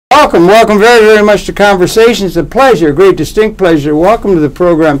Welcome very, very much to Conversations. A pleasure, a great distinct pleasure. Welcome to the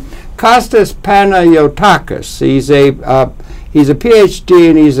program, Costas Panayotakis. He's a PhD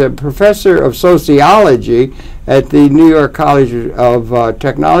and he's a professor of sociology at the New York College of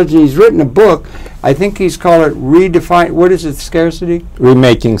Technology. He's written a book. I think he's called it Redefine. What is it? Scarcity?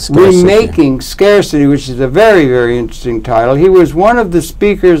 Remaking Scarcity. Remaking Scarcity, which is a very, very interesting title. He was one of the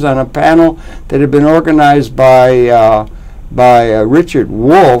speakers on a panel that had been organized by Richard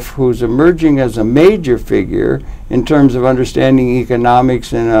Wolff, who's emerging as a major figure in terms of understanding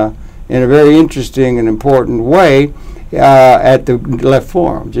economics in a very interesting and important way at the Left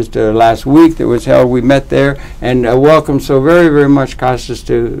Forum. Just last week that was held, we met there, and welcome so very, very much, Costas,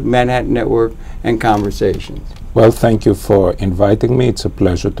 to Manhattan Network and Conversations. Well, thank you for inviting me. It's a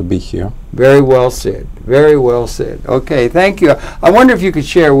pleasure to be here. Very well said. Very well said. Okay, thank you. I wonder if you could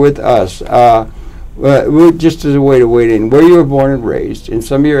share with us, just as a way to wade in, where you were born and raised, in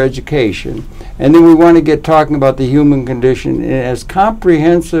some of your education, and then we want to get talking about the human condition in as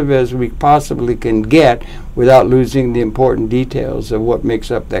comprehensive as we possibly can get without losing the important details of what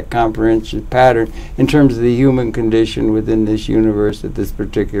makes up that comprehensive pattern in terms of the human condition within this universe at this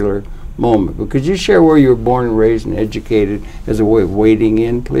particular moment. But could you share where you were born and raised and educated as a way of wading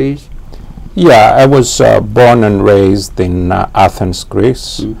in, please? Yeah, I was born and raised in Athens,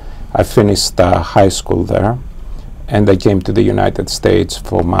 Greece. I finished high school there, and I came to the United States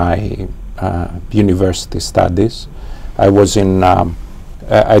for my university studies. I was in,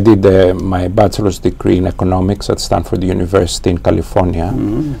 I did my bachelor's degree in economics at Stanford University in California.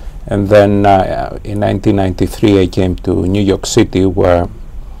 And then in 1993 I came to New York City, where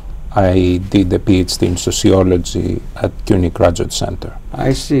I did a PhD in sociology at CUNY Graduate Center.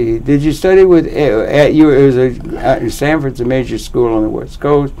 I see. Did you study with, Stanford's a major school on the West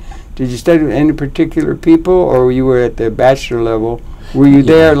Coast. Did you study with any particular people, or you were at the bachelor level? Were you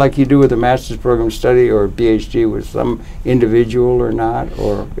there like you do with a master's program study or a PhD with some individual or not?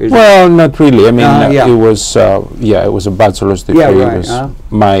 Or well, not really. I mean, it was it was a bachelor's degree. Yeah, right. It was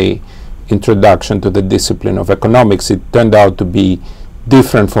my introduction to the discipline of economics. It turned out to be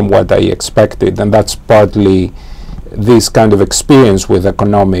different from what I expected, and that's partly this kind of experience with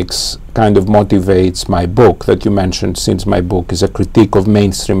economics kind of motivates my book that you mentioned, since my book is a critique of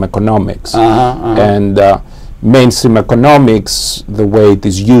mainstream economics. And mainstream economics, the way it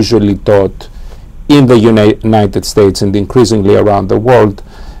is usually taught in the United States and increasingly around the world,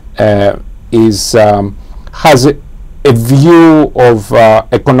 has a view of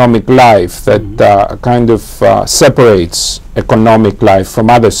economic life that kind of separates economic life from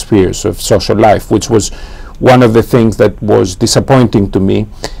other spheres of social life, which was one of the things that was disappointing to me.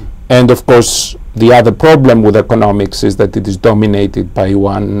 And of course, the other problem with economics is that it is dominated by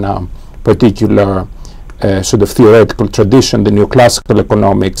one particular sort of theoretical tradition, the Neoclassical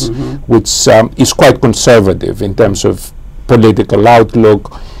economics, which is quite conservative in terms of political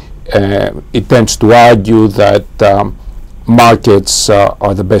outlook. It tends to argue that markets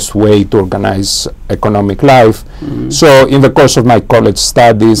are the best way to organize economic life. So in the course of my college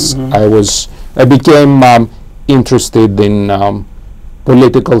studies, I became interested in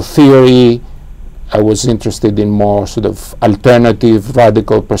political theory. I was interested in more sort of alternative,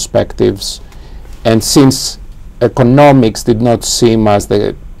 radical perspectives. And since economics did not seem as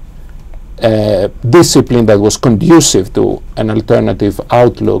the discipline that was conducive to an alternative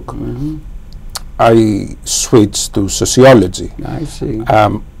outlook, I switched to sociology. I see.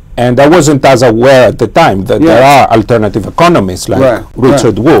 And I wasn't as aware at the time that there are alternative economists like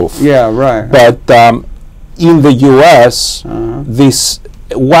Richard Wolff. But in the US,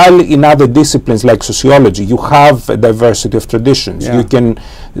 while in other disciplines like sociology, you have a diversity of traditions. You can,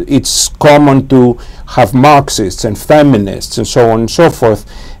 it's common to have Marxists and feminists and so on and so forth.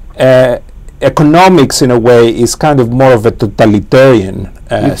 Economics, in a way, is kind of more of a totalitarian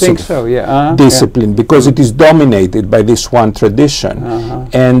discipline, because it is dominated by this one tradition.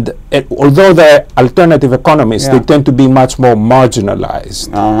 And although they're alternative economists, they tend to be much more marginalized.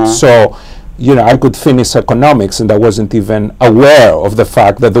 So, you know, I could finish economics and I wasn't even aware of the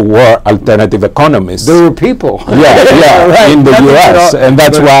fact that there were alternative economists. There were people. In the US. And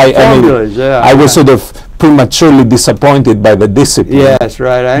that's why, I was sort of prematurely disappointed by the discipline. Yes,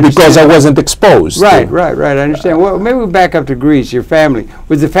 right. I understand. Because I wasn't exposed. Right. I understand. Well, maybe we back up to Greece, your family.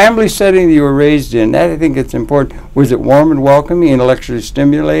 Was the family setting that you were raised in, that I think it's important, was it warm and welcoming, intellectually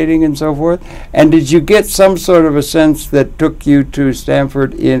stimulating and so forth? And did you get some sort of a sense that took you to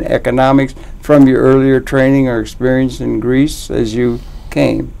Stanford in economics from your earlier training or experience in Greece as you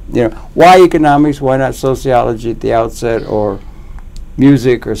came? You know, why economics? Why not sociology at the outset, or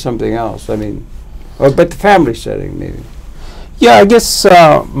music or something else? I mean, but the family setting, maybe. Yeah, I guess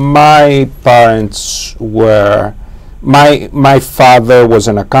my parents were, my father was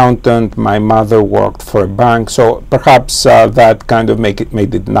an accountant, my mother worked for a bank, so perhaps that kind of made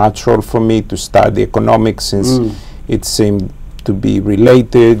it natural for me to study economics, since it seemed to be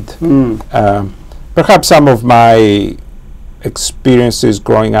related. Perhaps some of my experiences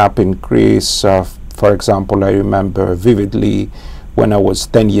growing up in Greece, for example, I remember vividly when I was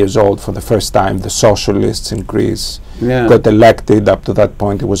 10 years old, for the first time, the socialists in Greece got elected. Up to that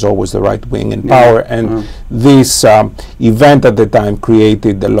point, it was always the right wing in power, and this event at the time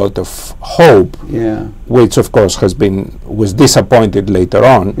created a lot of hope, which of course was disappointed later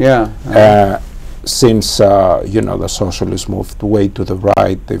on. Since you know, the socialists moved way to the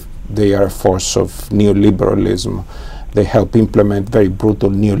right, they are a force of neoliberalism. They help implement very brutal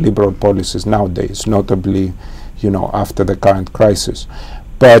neoliberal policies nowadays, notably, you know, after the current crisis.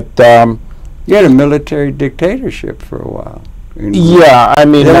 But you had a military dictatorship for a while. Yeah, I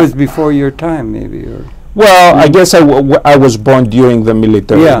mean, that was before your time, maybe, or well, I guess I was born during the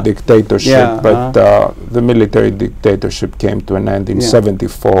military dictatorship, but the military dictatorship came to an end in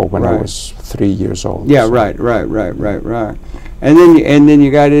 '74 when I was 3 years old. Yeah, so. Right. And then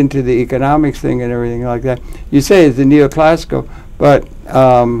you got into the economics thing and everything like that. You say it's the neoclassical, but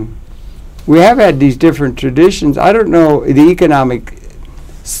we have had these different traditions. I don't know the economic.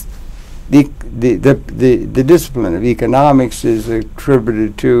 The discipline of economics is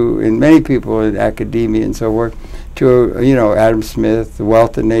attributed to, in many people in academia and so forth, to you know, Adam Smith, The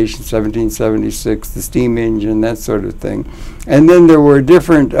Wealth of Nations, 1776, the steam engine, that sort of thing. And then there were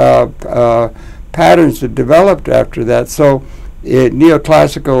different patterns that developed after that. So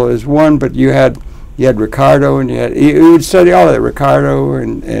neoclassical is one, but you had Ricardo, and you would study all that, Ricardo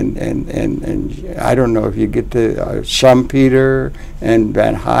and I don't know if you get to Schumpeter and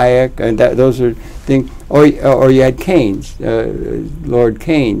Van Hayek, and those are things, or you had Keynes, Lord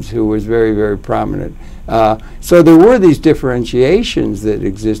Keynes, who was very, very prominent. So there were these differentiations that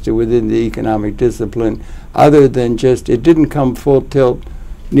existed within the economic discipline, other than just, it didn't come full tilt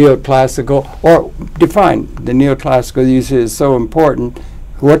neoclassical, or define the neoclassical use is so important.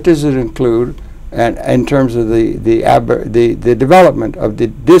 What does it include? And in terms of the development of the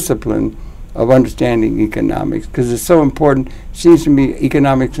discipline of understanding economics, because it's so important. It seems to me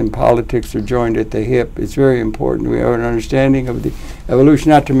economics and politics are joined at the hip. It's very important. We have an understanding of the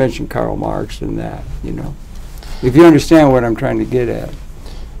evolution, not to mention Karl Marx and that, you know. If you understand what I'm trying to get at.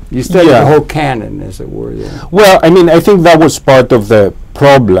 You study the whole canon, as it were. There. Well, I mean, I think that was part of the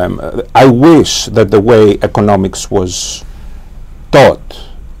problem. I wish that the way economics was taught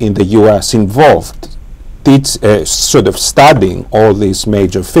in the U.S. involved sort of studying all these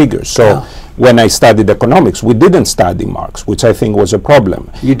major figures. So when I studied economics, we didn't study Marx, which I think was a problem.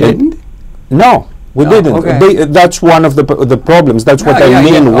 You didn't? No, we didn't. Okay. That's one of the problems. That's what I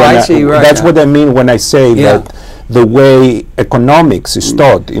mean what I mean when I say that the way economics is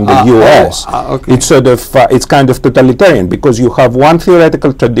taught in the U.S. It's sort of it's kind of totalitarian, because you have one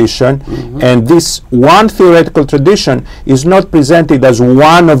theoretical tradition, and this one theoretical tradition is not presented as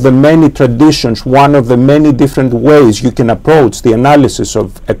one of the many traditions, one of the many different ways you can approach the analysis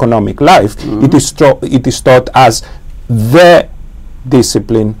of economic life. It is taught as the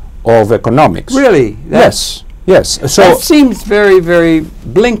discipline of economics. Really? Yes. So that seems very, very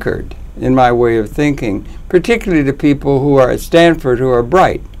blinkered in my way of thinking, particularly to people who are at Stanford who are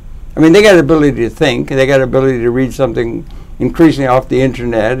bright. I mean, they got the ability to think, and they got the ability to read something increasingly off the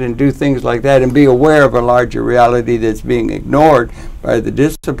internet and do things like that and be aware of a larger reality that's being ignored by the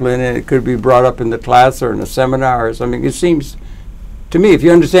discipline, and it could be brought up in the class or in a seminar or something. It seems to me, if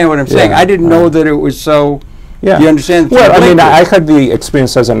you understand what I'm saying, I didn't know that it was so. You understand? Well, I mean, I had the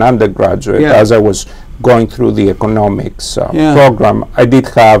experience as an undergraduate, as I was going through the economics program. I did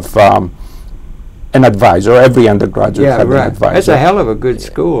have an advisor. Every undergraduate had an advisor. That's a hell of a good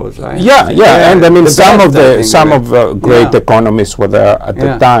school. And I mean, some of the great economists were there at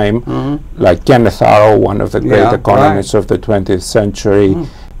the time, like Kenneth Arrow, one of the great economists of the 20th century.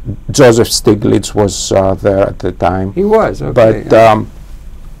 Joseph Stiglitz was there at the time. He was, but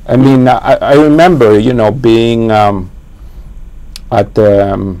I mean, I remember, you know, being at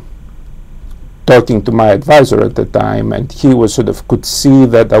talking to my advisor at the time, and he was sort of could see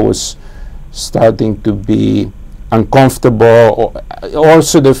that I was starting to be uncomfortable, or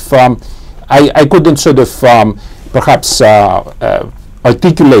sort of I couldn't sort of perhaps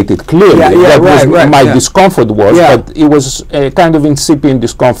articulate it clearly what my discomfort was, but it was a kind of incipient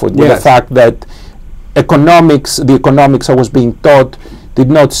discomfort with the fact that the economics I was being taught did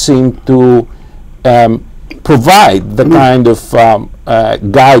not seem to provide the kind of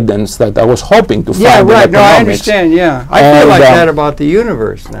guidance that I was hoping to find in economics. No, I understand, I feel like that about the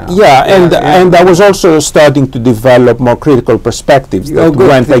universe now. And I was also starting to develop more critical perspectives that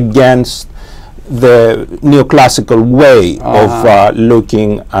went against the neoclassical way of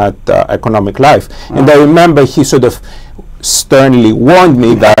looking at economic life. And I remember he sort of sternly warned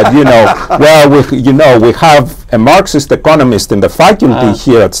me that, we have a Marxist economist in the faculty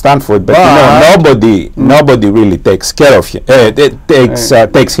here at Stanford, but nobody really takes care of him.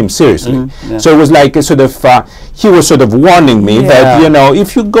 Takes him seriously. So it was like a sort of he was sort of warning me that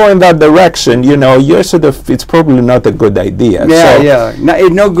if you go in that direction, you're sort of it's probably not a good idea.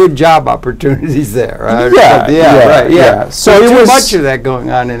 No good job opportunities there. Right? So there's it too was much of that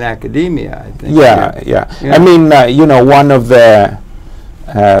going on in academia, I think. I mean, one of the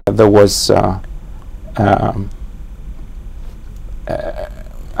there was.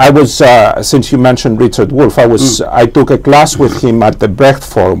 I was, since you mentioned Richard Wolff, I took a class with him at the Brecht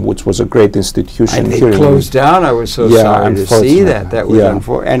Forum, which was a great institution and here. It closed down. I was so sorry to see that. That was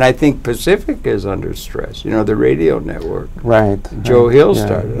unfortunate. And I think Pacific is under stress. The radio network. Right. Joe Hill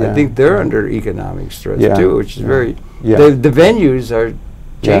started. I think they're under economic stress too, which is very. The venues are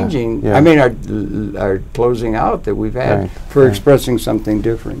changing. I mean, are closing out that we've had for expressing something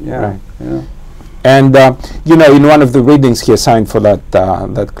different. And in one of the readings he assigned for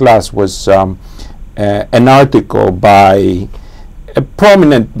that class was an article by a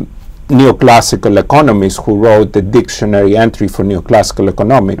prominent neoclassical economist who wrote a dictionary entry for neoclassical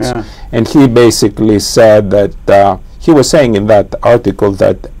economics, and he basically said that he was saying in that article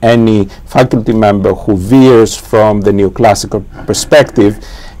that any faculty member who veers from the neoclassical perspective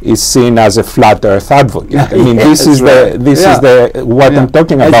is seen as a flat earth advocate. I mean, this is what I'm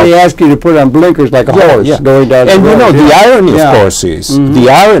talking about. They ask you to put on blinkers like a horse going down the road. And the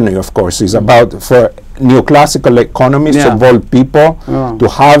irony, of course, is about for neoclassical economists of all people to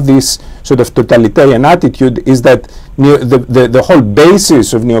have this sort of totalitarian attitude is that the whole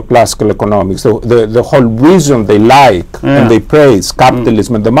basis of neoclassical economics, the whole reason they like and they praise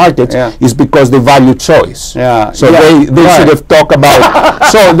capitalism and the markets is because they value choice. So they sort of talk about,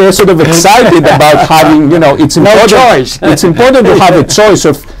 so they're sort of excited about having, it's important, it's important to have a choice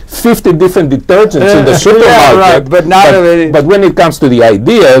of 50 different detergents in the supermarket, but when it comes to the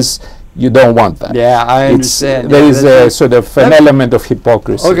ideas, you don't want that. I understand. There is a sort of an element of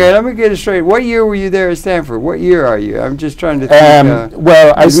hypocrisy. Okay, let me get it straight. What year were you there at Stanford? What year are you? I'm just trying to think.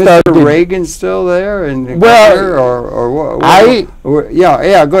 Well, I started. Mr. Reagan still there? And or what? Go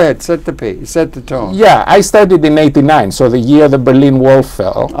ahead. Set the tone. Yeah, I started in '89, so the year the Berlin Wall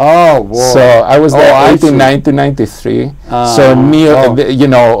fell. Oh, boy. So I was there '89 to '93. So when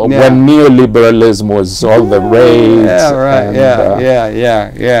neoliberalism was all the rage.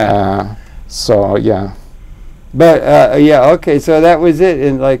 But okay, so that was it,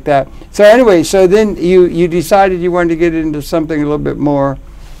 and like that. So anyway, so then you decided you wanted to get into something a little bit more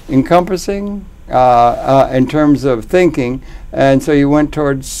encompassing in terms of thinking, and so you went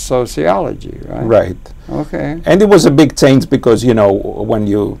towards sociology, right? Right. Okay. And it was a big change because when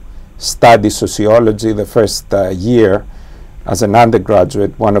you study sociology the first year, as an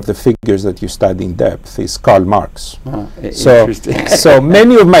undergraduate, one of the figures that you study in depth is Karl Marx. So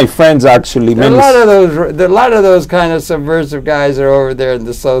many of my friends actually. A lot of those kind of subversive guys are over there in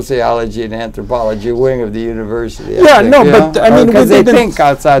the sociology and anthropology wing of the university. I mean, because they think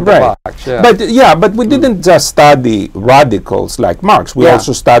outside the box. But we didn't just study radicals like Marx. We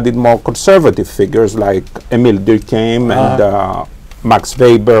also studied more conservative figures like Emil Durkheim and Max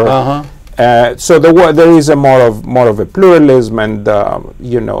Weber. So there is a more of a pluralism, and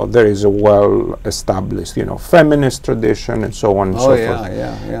there is a well-established feminist tradition and so on and so forth.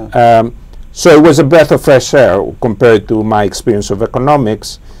 So it was a breath of fresh air compared to my experience of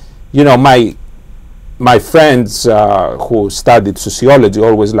economics. My friends who studied sociology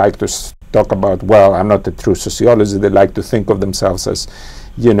always like to talk about, well, I'm not a true sociologist. They like to think of themselves as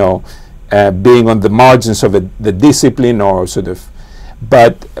being on the margins of the discipline or sort of.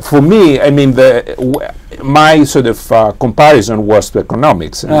 But for me, I mean, my sort of comparison was to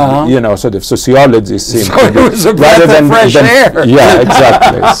economics. And, sort of sociology seemed so it was a breath of fresh air. Yeah,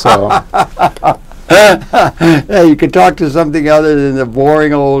 exactly. So you could talk to something other than the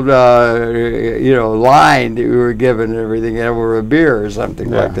boring old, line that we were given and everything over a beer or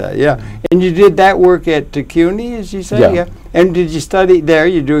something like that. And you did that work at CUNY, as you say? And did you study there?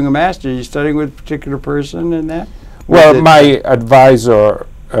 You're doing a master's. You're studying with a particular person in that? Well, my advisor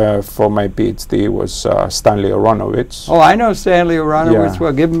for my PhD was Stanley Aronowitz. Oh, I know Stanley Aronowitz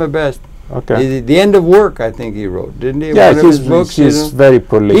well. Give him my best. Okay. The End of Work, I think he wrote, didn't he? Yeah, One of his books, he's very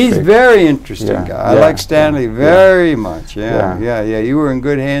prolific. He's very interesting guy. I like Stanley very much. Yeah. You were in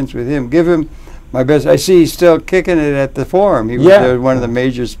good hands with him. Give him my best. I see he's still kicking it at the forum. He was one of the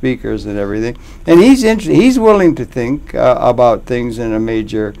major speakers and everything. And he's interested. He's willing to think about things in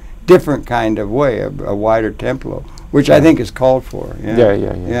a different kind of way, a wider tempo, which I think is called for.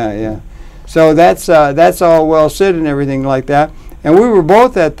 Yeah. So that's all well said and everything like that. And we were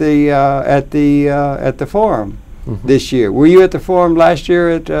both at the forum this year. Were you at the forum last year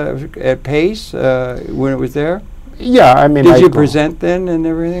at Pace when it was there? Yeah, I mean, did you present then and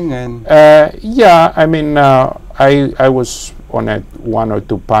everything? And yeah, I mean, I was on one or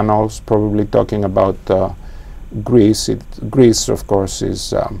two panels, probably talking about Greece. Greece, of course,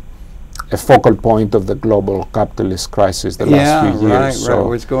 is a focal point of the global capitalist crisis the last few years. Right.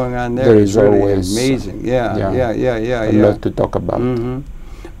 What's going on there? There is really always amazing. A lot to talk about.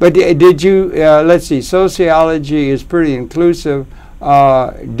 But did you? Let's see. Sociology is pretty inclusive.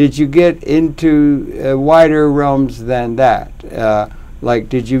 Did you get into wider realms than that? Like,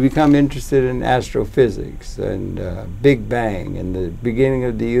 did you become interested in astrophysics and Big Bang and the beginning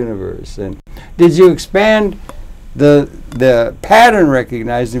of the universe? And did you expand the pattern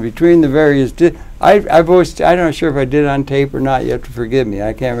recognizing between the various? I'm not sure if I did it on tape or not. You have to forgive me.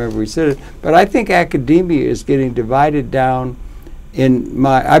 I can't remember if we said it, but I think academia is getting divided down.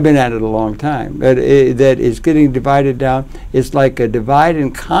 I've been at it a long time, but that is getting divided down. It's like a divide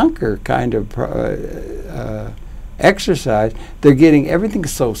and conquer kind of exercise. They're getting everything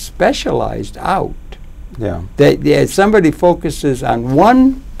so specialized out. Yeah. That somebody focuses on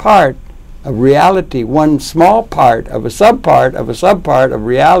one part of reality, one small part of a subpart of a subpart of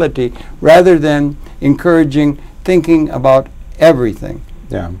reality, rather than encouraging thinking about everything.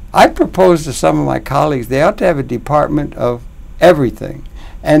 Yeah. I proposed to some of my colleagues they ought to have a department of everything,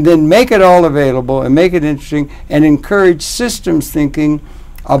 and then make it all available and make it interesting and encourage systems thinking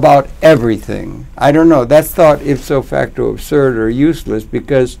about everything. I don't know. That's thought ipso facto absurd or useless,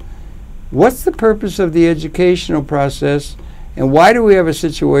 because what's the purpose of the educational process, and why do we have a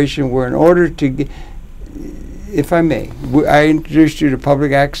situation where in order to get, if I may, I introduced you to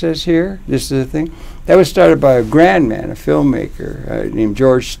public access here. This is the thing. That was started by a grand man, a filmmaker named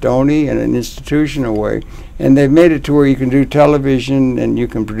George Stoney, in an institutional way. And they've made it to where you can do television and you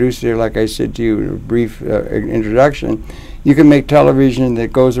can produce it, like I said to you in a brief introduction. You can make television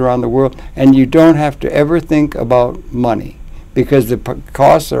that goes around the world, and you don't have to ever think about money, because the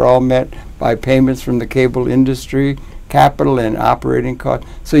costs are all met by payments from the cable industry, capital and operating costs.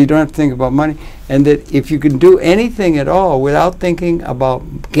 So you don't have to think about money. And that if you can do anything at all without thinking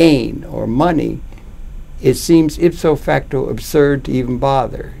about gain or money, it seems ipso facto absurd to even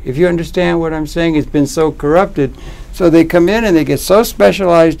bother. If you understand what I'm saying, it's been so corrupted. So they come in and they get so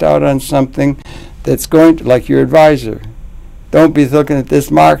specialized out on something that's going to, like your advisor, don't be looking at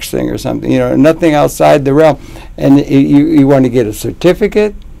this Marx thing or something, nothing outside the realm. And you want to get a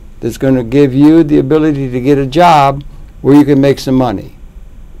certificate that's going to give you the ability to get a job where you can make some money.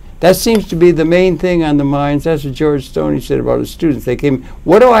 That seems to be the main thing on the minds. That's what George Stoney said about his students. They came,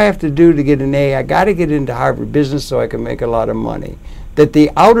 what do I have to do to get an A? I got to get into Harvard Business so I can make a lot of money. That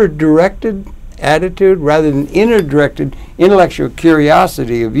the outer directed attitude rather than inner directed intellectual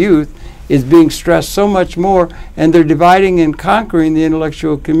curiosity of youth is being stressed so much more, and they're dividing and conquering the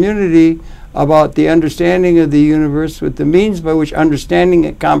intellectual community about the understanding of the universe, with the means by which understanding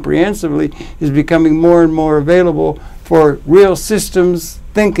it comprehensively is becoming more and more available for real systems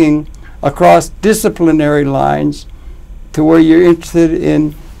thinking across disciplinary lines, to where you're interested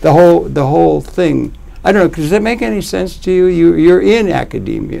in the whole thing. I don't know, does that make any sense to you? You're in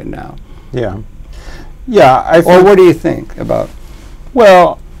academia now. Yeah. Or what do you think about?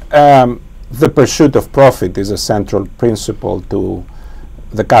 Well, the pursuit of profit is a central principle to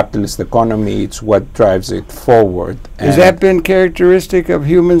the capitalist economy. It's what drives it forward. Has that been characteristic of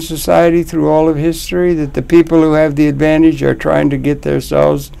human society through all of history, that the people who have the advantage are trying to get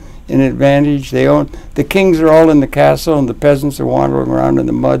themselves an advantage? The kings are all in the castle, and the peasants are wandering around in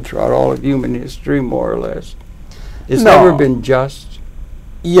the mud throughout all of human history, more or less. It's never been just.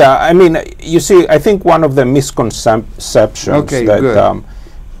 Yeah, I mean, you see, I think one of the misconceptions that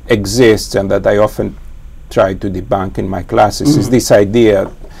exists, and that I often try to debunk in my classes, is this idea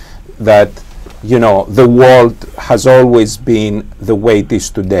that the world has always been the way it is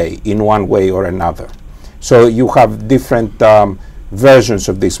today in one way or another. So you have different versions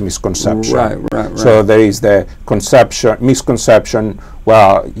of this misconception. Right. So there is the misconception,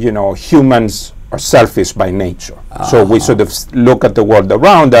 well, humans are selfish by nature. So we sort of look at the world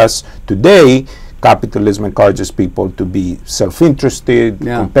around us today capitalism encourages people to be self-interested,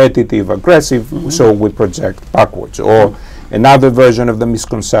 competitive, aggressive, so we project backwards. Or another version of the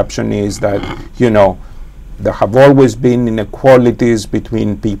misconception is that, you know, there have always been inequalities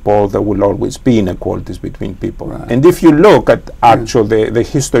between people, there will always be inequalities between people. Right. And if you look at the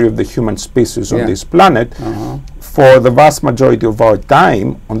history of the human species on this planet, for the vast majority of our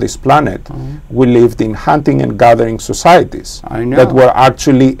time on this planet, we lived in hunting and gathering societies that were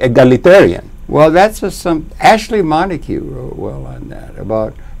actually egalitarian. Well, that's Ashley Montague wrote well on that,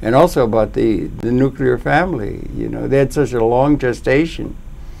 about, and also about the nuclear family. You know, they had such a long gestation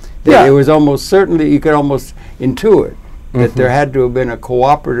that it was almost certainly, you could almost intuit that there had to have been a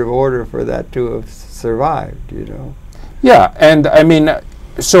cooperative order for that to have survived, you know. Yeah, and I mean,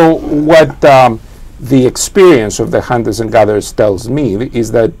 so what the experience of the hunters and gatherers tells me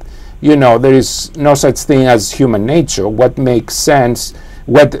is that, you know, there is no such thing as human nature. What makes sense,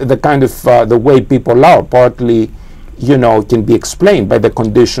 what the kind of the way people are, partly, you know, can be explained by the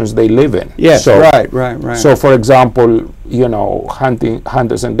conditions they live in. Yes, so, right. So, for example, you know,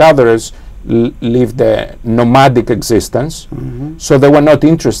 hunters and gatherers lived a nomadic existence, so they were not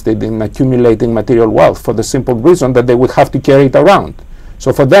interested in accumulating material wealth for the simple reason that they would have to carry it around.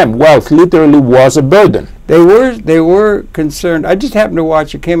 So for them, wealth literally was a burden. They were concerned. I just happened to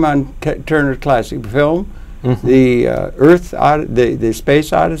watch, it came on Turner Classic Film, the the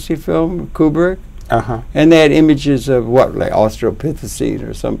Space Odyssey film, Kubrick. And they had images of what, like Australopithecine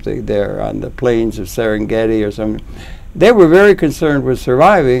or something there on the plains of Serengeti or something. They were very concerned with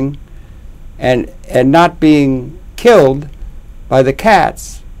surviving and not being killed by the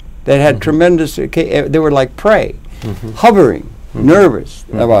cats that had tremendous, they were like prey, hovering, nervous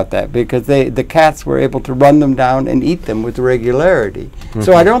about that, because the cats were able to run them down and eat them with regularity.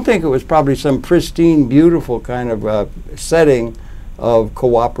 So I don't think it was probably some pristine, beautiful kind of setting of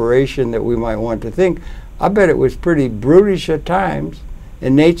cooperation that we might want to think. I bet it was pretty brutish at times,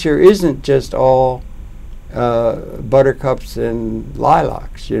 and nature isn't just all buttercups and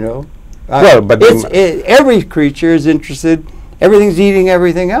lilacs, you know. Well, but every creature is interested, everything's eating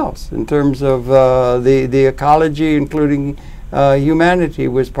everything else in terms of the ecology, including humanity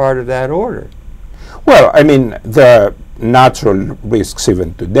was part of that order. Well, I mean, the natural risks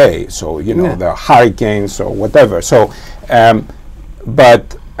even today, so, you know, the hurricanes or whatever. So,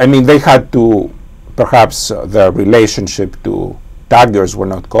 but, I mean, they had to, perhaps the relationship to tigers were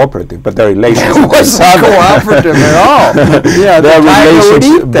not cooperative, but the relationship wasn't cooperative at all. Yeah, the tiger would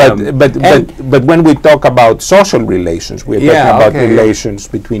eat them. But when we talk about social relations, we're talking about relations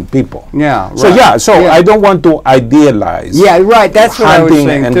between people. Yeah. So I don't want to idealize. Yeah, right. That's what I was saying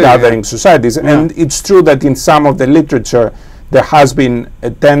hunting and too, gathering societies, and it's true that in some of the literature there has been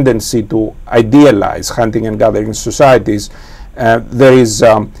a tendency to idealize hunting and gathering societies. There is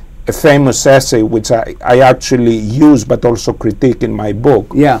a famous essay which I actually use but also critique in my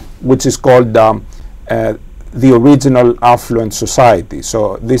book, which is called The Original Affluent Society.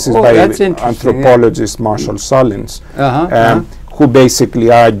 So this is by anthropologist Marshall Sullins, who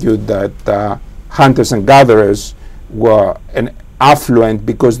basically argued that hunters and gatherers were affluent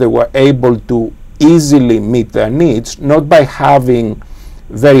because they were able to easily meet their needs, not by having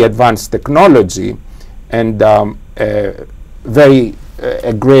very advanced technology and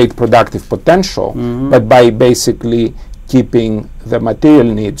a great productive potential, but by basically keeping the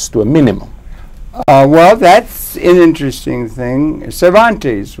material needs to a minimum. Well, that's an interesting thing.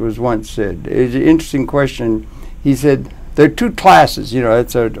 Cervantes was once said, it's an interesting question. He said, there are two classes, you know,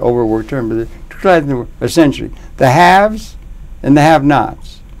 that's an overworked term, but there are two classes essentially, the haves and the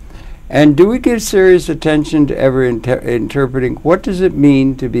have-nots. And do we give serious attention to ever interpreting what does it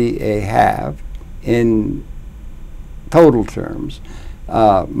mean to be a have in total terms?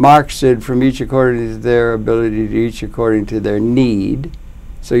 Marx said, from each according to their ability, to each according to their need.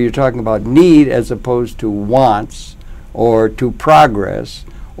 So you're talking about need as opposed to wants, or to progress,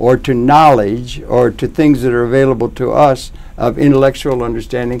 or to knowledge, or to things that are available to us of intellectual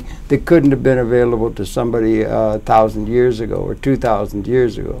understanding that couldn't have been available to somebody 1,000 years ago or 2,000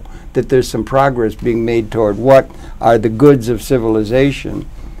 years ago. That there's some progress being made toward what are the goods of civilization.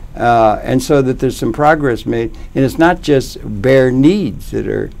 And so that there's some progress made, and it's not just bare needs that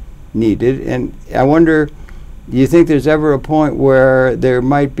are needed. And I wonder, do you think there's ever a point where there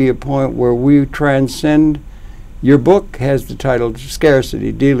might be a point where we transcend? Your book has the title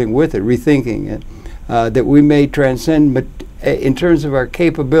Scarcity, dealing with it, rethinking it, that we may transcend in terms of our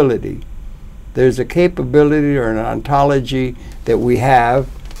capability. There's a capability or an ontology that we have,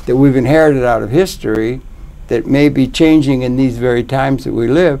 that we've inherited out of history, that may be changing in these very times that we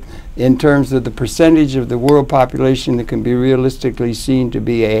live in terms of the percentage of the world population that can be realistically seen to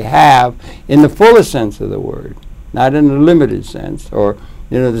be a have in the fullest sense of the word, not in a limited sense, or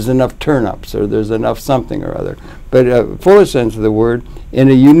there's enough turnips or there's enough something or other, but fullest sense of the word in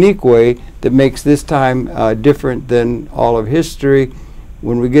a unique way that makes this time different than all of history.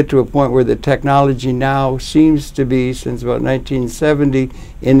 When we get to a point where the technology now seems to be, since about 1970,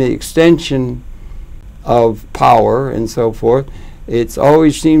 in the extension of power and so forth, it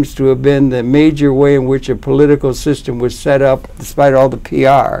always seems to have been the major way in which a political system was set up, despite all the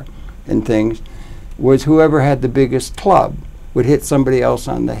PR and things, was whoever had the biggest club would hit somebody else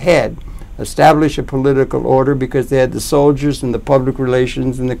on the head, establish a political order because they had the soldiers and the public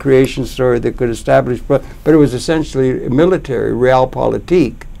relations and the creation story that could establish, but it was essentially military,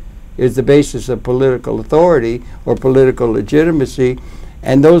 realpolitik is the basis of political authority or political legitimacy.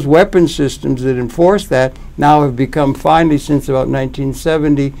 And those weapon systems that enforce that now have become, finally, since about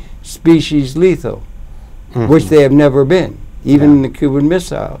 1970, species lethal, which they have never been, even in the Cuban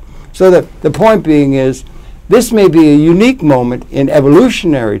Missile. So the point being is, this may be a unique moment in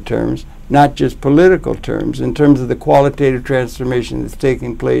evolutionary terms, not just political terms, in terms of the qualitative transformation that's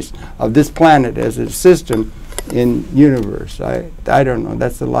taking place of this planet as a system in universe. I don't know.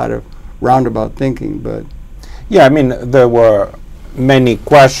 That's a lot of roundabout thinking, but... Yeah, I mean, there were many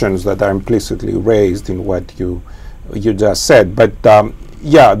questions that are implicitly raised in what you just said, but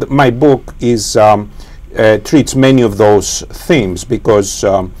yeah, my book is treats many of those themes because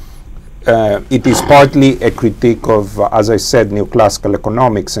it is partly a critique of, as I said, neoclassical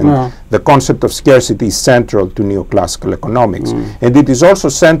economics, and the concept of scarcity is central to neoclassical economics, and it is also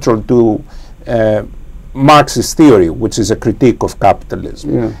central to Marxist theory, which is a critique of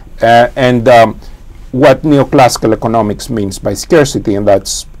capitalism. And what neoclassical economics means by scarcity, and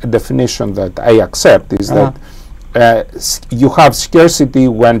that's a definition that I accept, is that you have scarcity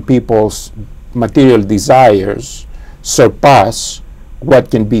when people's material desires surpass what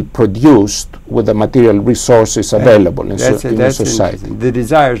can be produced with the material resources available in society. The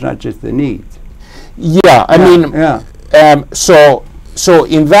desire is not just the needs. Yeah, I mean, so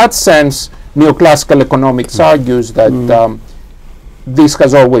in that sense, neoclassical economics argues that this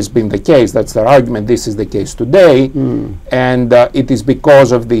has always been the case. That's their argument. This is the case today, and it is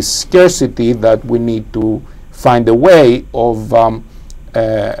because of this scarcity that we need to find a way of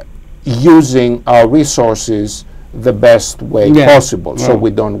using our resources the best way possible, so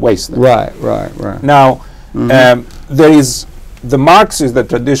we don't waste them. Right. Now, there is the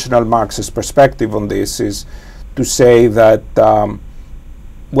traditional Marxist perspective on this is to say that,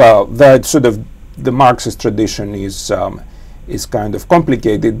 well, that sort of the Marxist tradition is kind of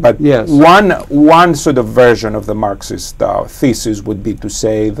complicated, but one sort of version of the Marxist thesis would be to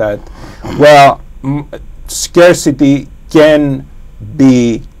say that, well, scarcity can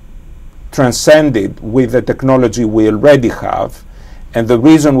be transcended with the technology we already have, and the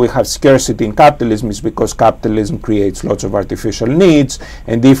reason we have scarcity in capitalism is because capitalism creates lots of artificial needs,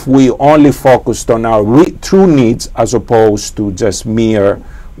 and if we only focused on our true needs as opposed to just mere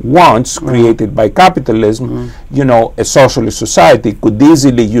wants created by capitalism, you know, a socialist society could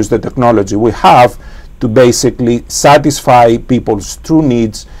easily use the technology we have to basically satisfy people's true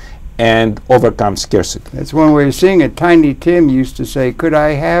needs and overcome scarcity. That's one way of seeing it. Tiny Tim used to say, could I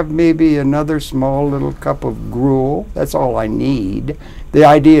have maybe another small little cup of gruel? That's all I need. The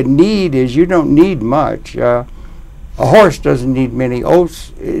idea of need is you don't need much. A horse doesn't need many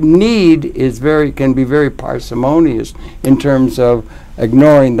oats. Need is can be very parsimonious in terms of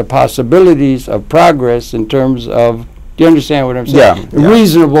ignoring the possibilities of progress in terms of, do you understand what I'm saying?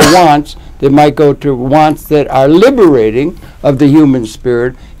 Reasonable wants that might go to wants that are liberating of the human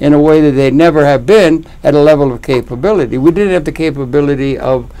spirit in a way that they never have been at a level of capability. We didn't have the capability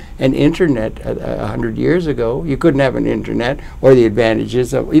of an internet 100 years ago. You couldn't have an internet or the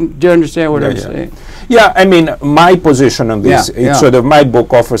advantages of, do you understand what I'm saying? Yeah, I mean, my position on this, it's sort of, my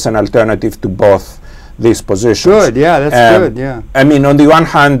book offers an alternative to both these positions. Good, that's good, I mean, on the one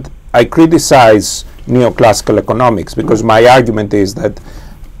hand, I criticize neoclassical economics because my argument is that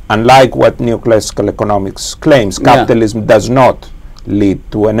unlike what neoclassical economics claims, capitalism does not lead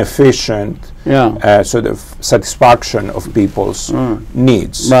to an efficient sort of satisfaction of people's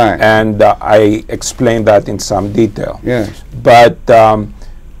needs. And I explain that in some detail. But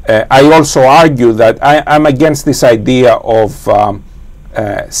I also argue that I'm against this idea of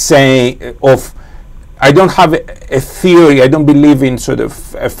I don't have a theory. I don't believe in sort of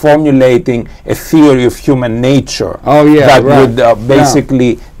formulating a theory of human nature that would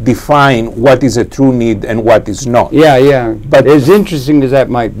basically define what is a true need and what is not. But as interesting as that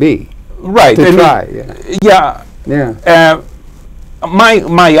might be. Right. To and try. Yeah. Yeah.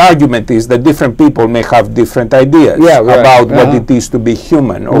 My argument is that different people may have different ideas about what it is to be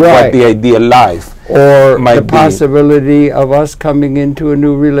human, or what the ideal life or might the be. possibility of us coming into a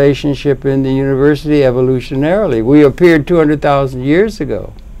new relationship in the university evolutionarily. We appeared 200,000 years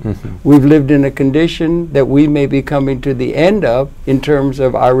ago. We've lived in a condition that we may be coming to the end of in terms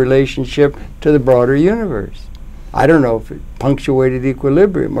of our relationship to the broader universe. I don't know if it punctuated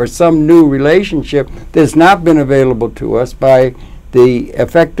equilibrium or some new relationship that's not been available to us by the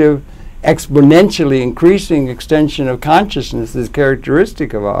effective, exponentially increasing extension of consciousness is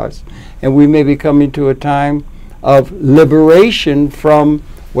characteristic of us, and we may be coming to a time of liberation from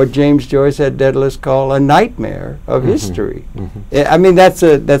what James Joyce had Daedalus call a nightmare of history. I mean, that's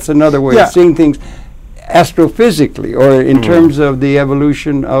another way of seeing things astrophysically, or in terms of the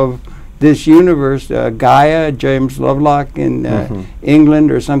evolution of this universe. Gaia, James Lovelock in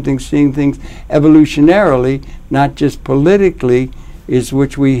England or something, seeing things evolutionarily, not just politically, is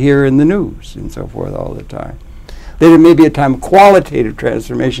which we hear in the news and so forth all the time. That it may be a time of qualitative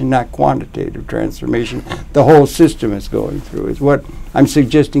transformation, not quantitative transformation. The whole system is going through is what I'm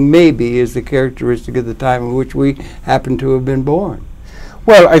suggesting maybe is the characteristic of the time in which we happen to have been born.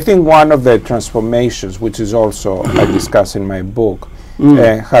 Well, I think one of the transformations, which is also I discuss in my book,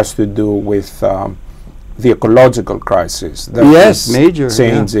 has to do with the ecological crisis that is major,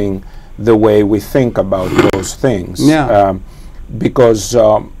 changing the way we think about those things. Because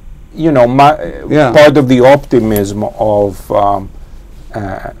you know, part of the optimism of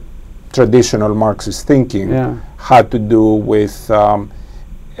traditional Marxist thinking had to do with an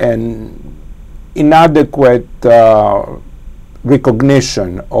inadequate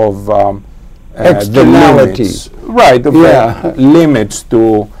recognition of externalities, the limits, of the limits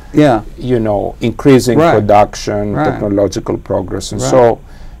to you know, increasing production, technological progress, and so.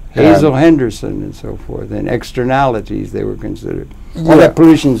 Hazel Henderson and so forth, and externalities they were considered. All that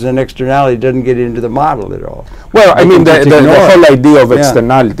pollution is an externality, doesn't get into the model at all. Well, I mean, the whole idea of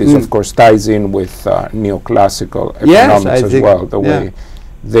externalities, of course, ties in with neoclassical economics as well, the way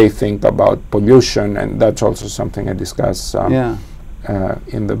they think about pollution, and that's also something I discuss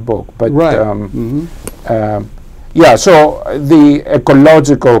in the book. But so the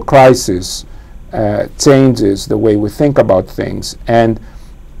ecological crisis changes the way we think about things, and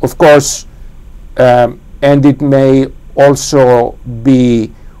of course, and it may also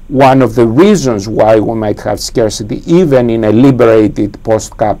be one of the reasons why we might have scarcity even in a liberated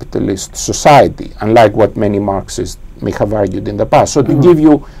post-capitalist society, unlike what many Marxists may have argued in the past. So to give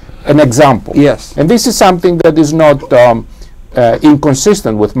you an example, and this is something that is not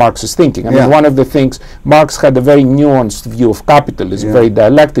inconsistent with Marxist thinking. I mean, one of the things, Marx had a very nuanced view of capitalism, very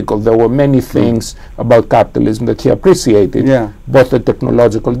dialectical. There were many things about capitalism that he appreciated, both the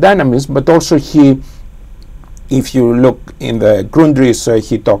technological dynamism, but also he, if you look in the Grundrisse,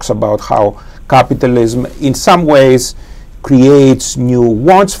 he talks about how capitalism in some ways creates new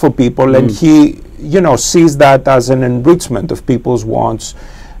wants for people, and he, you know, sees that as an enrichment of people's wants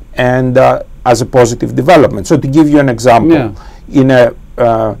and as a positive development. So to give you an example, in a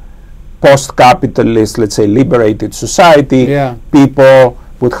post-capitalist, let's say liberated society, people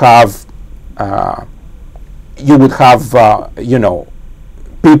would have, you would have, you know,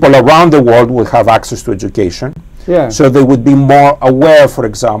 people around the world would have access to education. So they would be more aware, for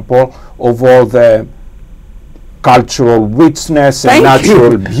example, of all the cultural richness and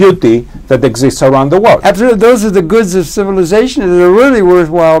natural beauty that exists around the world. Absolutely. Those are the goods of civilization that are really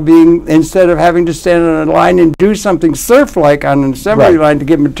worthwhile being, instead of having to stand on a line and do something surf-like on an assembly line to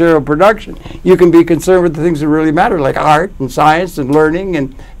get material production. You can be concerned with the things that really matter, like art and science and learning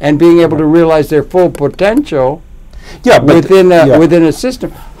and being able to realize their full potential within a system.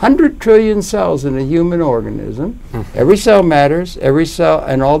 100 trillion cells in a human organism. Every cell matters, every cell,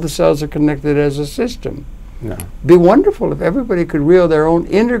 and all the cells are connected as a system. Be wonderful if everybody could reel their own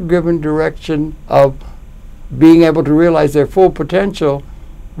inner-driven direction of being able to realize their full potential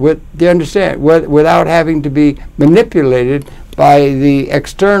without having to be manipulated by the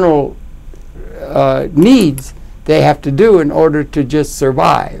external needs they have to do in order to just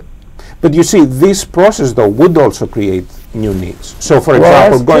survive. But you see, this process, though, would also create new needs. So, for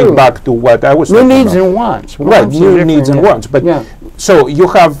example, going back to what I was talking about. New needs and wants. New needs and wants. But so you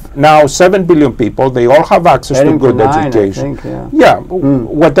have now 7 billion people. They all have access to good education.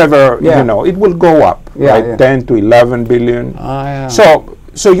 Whatever, you know, it will go up, right? 10 to 11 billion.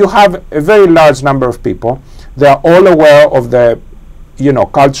 So you have a very large number of people. They are all aware of the, you know,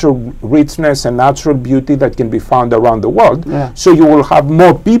 cultural richness and natural beauty that can be found around the world. So you will have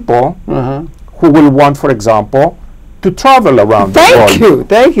more people who will want, for example, to travel around the world.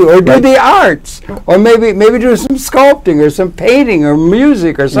 Thank you. Or do Right. the arts, or maybe do some sculpting or some painting or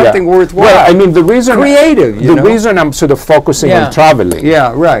music or something worthwhile. Well, I mean, the reason creative. the reason I'm sort of focusing on traveling,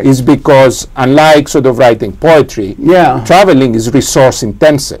 right, is because unlike sort of writing poetry, traveling is resource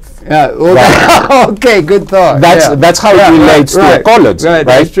intensive. Okay. Okay, good thought. That's how it relates to ecology. Right,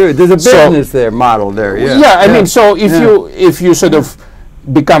 that's true. There's a business there model there. Yeah, I mean, so if you sort of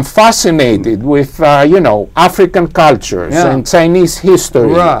become fascinated with African cultures and Chinese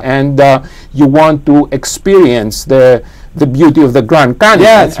history, and you want to experience the beauty of the Grand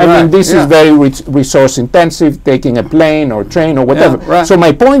Canyon. I mean, this is very resource intensive, taking a plane or train or whatever. So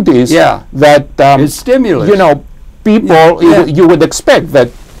my point is that it's stimulus. People you would expect that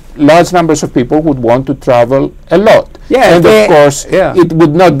large numbers of people would want to travel a lot. And of course, it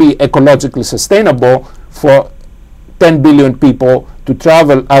would not be ecologically sustainable for 10 billion people to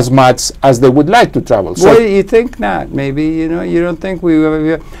travel as much as they would like to travel. So well, you think not? Maybe you don't think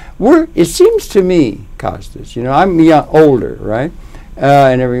we're. It seems to me, Costas. I'm older, right?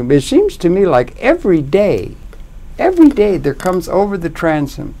 And everything. But it seems to me like every day there comes over the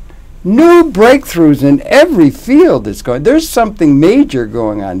transom new breakthroughs in every field that's going. There's something major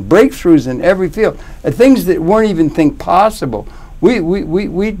going on. Breakthroughs in every field. Things that weren't even think possible.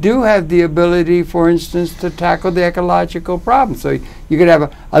 We do have the ability, for instance, to tackle the ecological problem. So you could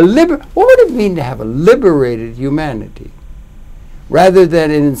have what would it mean to have a liberated humanity rather than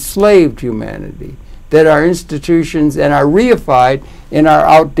an enslaved humanity? That our institutions and are reified in our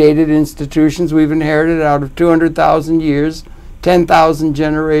outdated institutions we've inherited out of 200,000 years, 10,000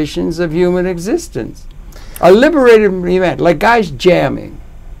 generations of human existence. A liberated humanity, like guys jamming.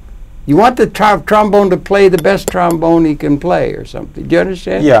 You want the trombone to play the best trombone he can play or something. Do you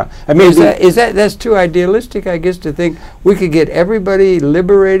understand? Yeah. I mean, that's too idealistic, I guess, to think we could get everybody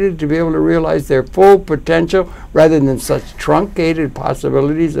liberated to be able to realize their full potential rather than such truncated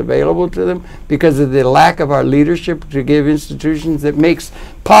possibilities available to them because of the lack of our leadership to give institutions that makes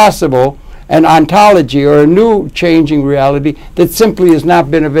possible an ontology or a new changing reality that simply has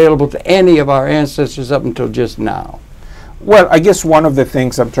not been available to any of our ancestors up until just now. Well, I guess one of the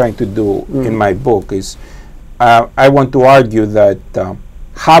things I'm trying to do in my book is I want to argue that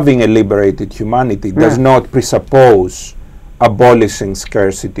having a liberated humanity does not presuppose abolishing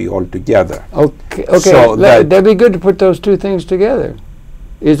scarcity altogether. Okay. So that'd be good to put those two things together.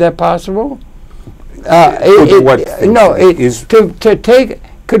 Is that possible?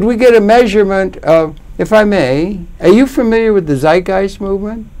 Could we get a measurement of, if I may, are you familiar with the Zeitgeist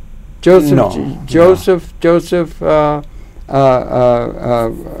movement? Peter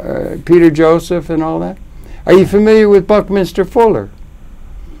Joseph and all that? Are you familiar with Buckminster Fuller?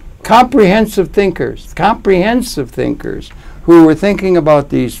 Comprehensive thinkers who were thinking about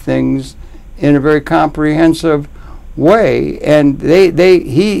these things in a very comprehensive way, and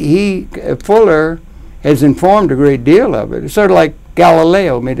Fuller has informed a great deal of it. It's sort of like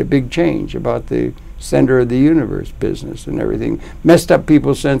Galileo made a big change about the center of the universe business and everything, messed up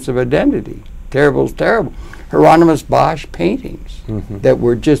people's sense of identity. Terrible. Hieronymus Bosch paintings that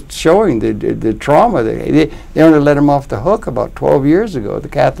were just showing the trauma. They only let him off the hook about 12 years ago, the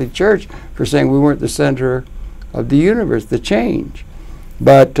Catholic Church, for saying we weren't the center of the universe, the change.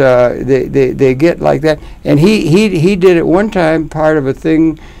 But they get like that. And he did at one time part of a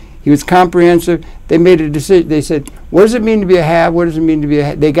thing. He was comprehensive. They made a decision. They said, what does it mean to be a have? What does it mean to be a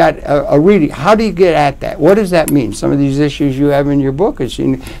have? They got a reading. How do you get at that? What does that mean? Some of these issues you have in your book.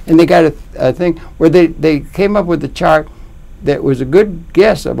 And they got a thing where they came up with a chart that was a good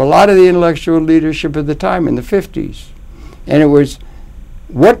guess of a lot of the intellectual leadership at the time in the 50s. And it was,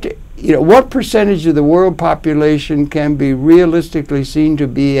 what percentage of the world population can be realistically seen to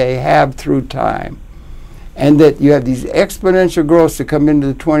be a have through time? And that you have these exponential growths that come into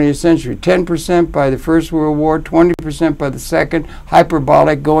the 20th century, 10% by the First World War, 20% by the Second,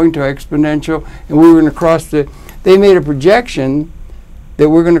 hyperbolic, going to exponential, and we were going to cross they made a projection that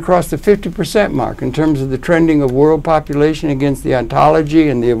we're going to cross the 50% mark in terms of the trending of world population against the ontology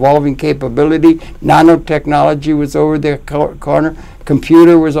and the evolving capability. Nanotechnology was over the corner,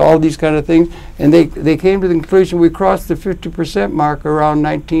 computer was all these kind of things, and they came to the conclusion we crossed the 50% mark around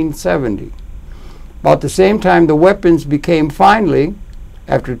 1970. About the same time, the weapons became finally,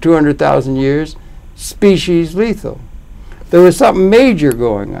 after 200,000 years, species lethal. There was something major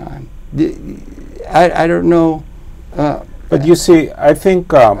going on. I don't know. But you see, I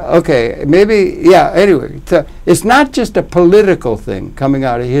think... okay, maybe, anyway. It's not just a political thing coming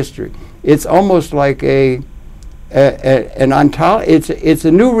out of history. It's almost like an ontology. It's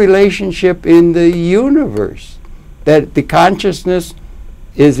a new relationship in the universe that the consciousness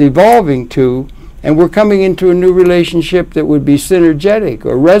is evolving to. And we're coming into a new relationship that would be synergetic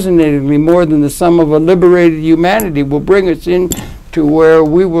or resonatingly more than the sum of a liberated humanity will bring us in to where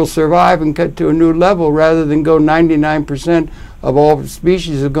we will survive and cut to a new level rather than go 99% of all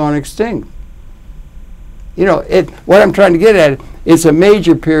species have gone extinct. You know, what I'm trying to get at, it's a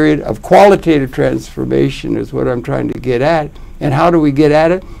major period of qualitative transformation is what I'm trying to get at. And how do we get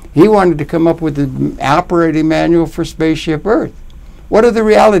at it? He wanted to come up with an operating manual for Spaceship Earth. What are the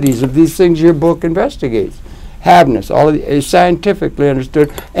realities of these things your book investigates? Haveness, all of is scientifically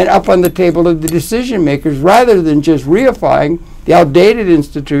understood, and up on the table of the decision makers, rather than just reifying the outdated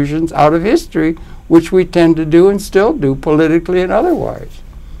institutions out of history, which we tend to do and still do politically and otherwise.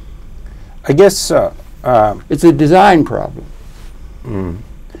 I guess it's a design problem.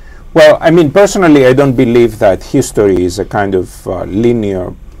 Well, I mean, personally, I don't believe that history is a kind of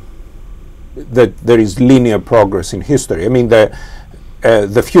linear, that there is linear progress in history. I mean,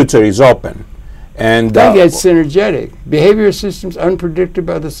 the future is open. And I think it's synergetic. Behavior systems unpredicted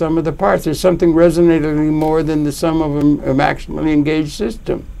by the sum of the parts. There's something resonatingly more than the sum of a maximally engaged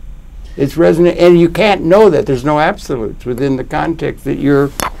system. It's resonant, and you can't know that. There's no absolutes within the context that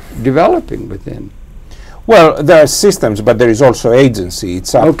you're developing within. Well, there are systems, but there is also agency.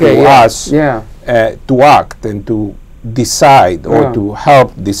 It's up to us to act and to decide or to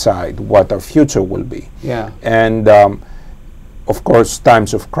help decide what our future will be. And of course,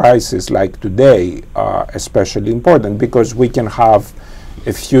 times of crisis like today are especially important because we can have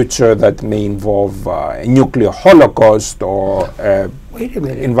a future that may involve a nuclear holocaust or wait a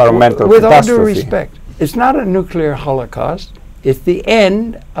minute. Environmental with catastrophe. All due respect, it's not a nuclear holocaust. It's the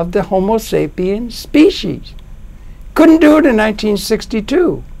end of the Homo sapiens species. Couldn't do it in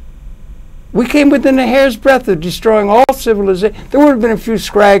 1962. We came within a hair's breadth of destroying all civilization. There would have been a few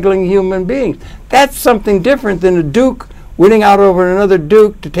scraggling human beings. That's something different than a duke winning out over another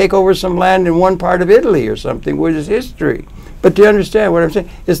duke to take over some land in one part of Italy or something, which is history. But do you understand what I'm saying?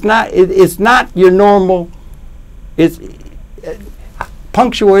 It's not your normal, it's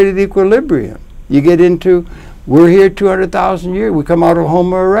punctuated equilibrium. You get into, we're here 200,000 years. We come out of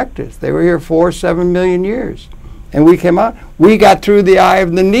Homo erectus. They were here 7 million years. And we came out, we got through the eye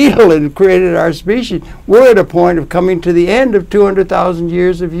of the needle and created our species. We're at a point of coming to the end of 200,000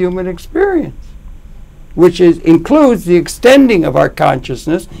 years of human experience, which includes the extending of our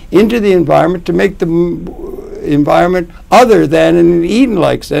consciousness into the environment to make the environment other than, in an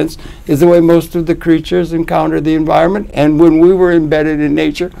Eden-like sense, is the way most of the creatures encounter the environment. And when we were embedded in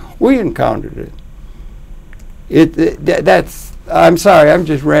nature, we encountered it. That's, I'm sorry, I'm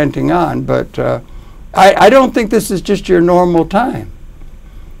just ranting on, but I don't think this is just your normal time.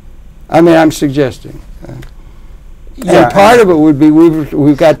 I mean, I'm suggesting. And part of it would be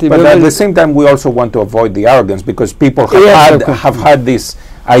we've got the ability. But at the same time, we also want to avoid the arrogance because people have had this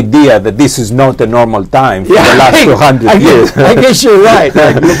idea that this is not a normal time for the last 200 years. I guess you're right,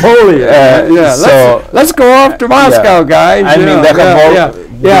 like Napoleon. Let's go off to Moscow, guys. I mean, there have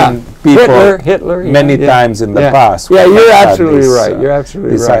been people Hitler, many times in the past. Yeah, you're absolutely right. You're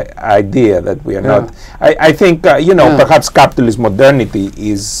absolutely right. This idea that we are not. I think, perhaps capitalist modernity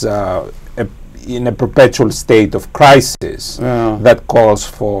is in a perpetual state of crisis that calls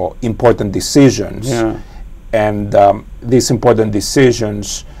for important decisions. And these important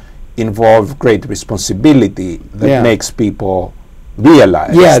decisions involve great responsibility that makes people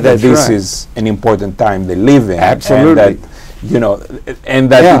realize that this is an important time they live in. Absolutely.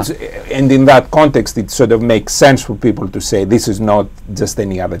 And and in that context, it sort of makes sense for people to say this is not just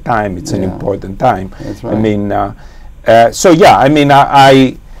any other time; it's an important time. That's right. I mean,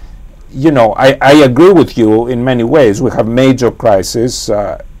 I agree with you in many ways. We have major crises,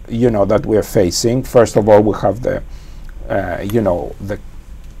 that we are facing. First of all, we have the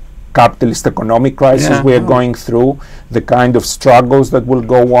capitalist economic crisis we are going through, the kind of struggles that will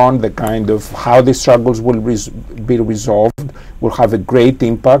go on, the kind of how the struggles will be resolved will have a great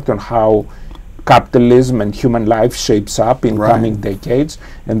impact on how capitalism and human life shapes up in coming decades.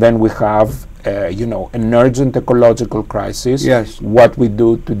 And then we have an urgent ecological crisis. What we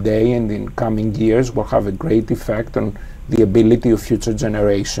do today and in coming years will have a great effect on the ability of future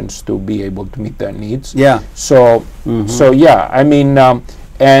generations to be able to meet their needs. I mean,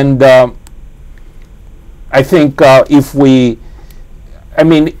 I think if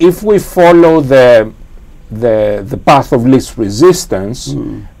we follow the path of least resistance,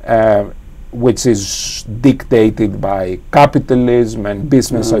 which is dictated by capitalism and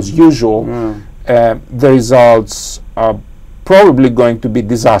business as usual, the results are probably going to be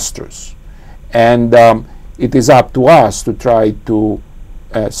disastrous. And it is up to us to try to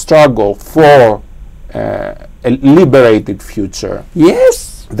struggle for a liberated future.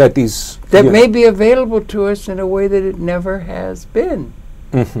 that is that may be available to us in a way that it never has been.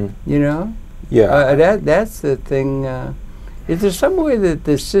 You know? Yeah. That's the thing. Is there some way that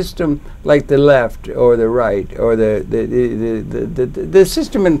the system, like the left or the right or the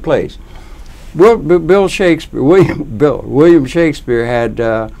system in place? William Shakespeare had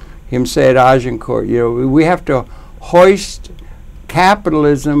him say at Agincourt, you know, we have to hoist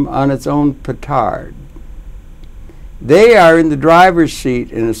capitalism on its own petard. They are in the driver's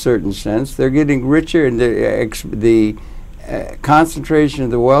seat in a certain sense. They're getting richer, and the concentration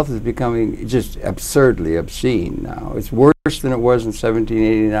of the wealth is becoming just absurdly obscene now. It's worse than it was in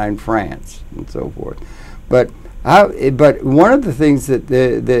 1789 France and so forth. But one of the things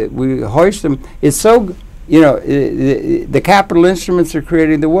that we hoist them is so, you know, the capital instruments are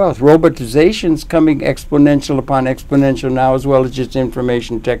creating the wealth. Robotization's coming exponential upon exponential now, as well as just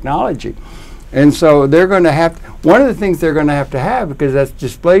information technology. And so they're going to have, one of the things they're going to have, because that's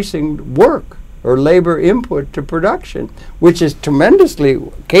displacing work or labor input to production, which is tremendously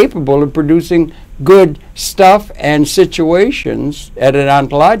capable of producing good stuff and situations at an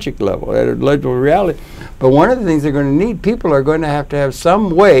ontologic level, at a legible reality. But one of the things they're going to need, people are going to have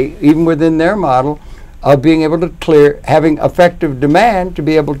some way, even within their model, of being able to having effective demand to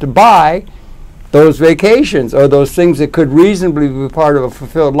be able to buy those vacations or those things that could reasonably be part of a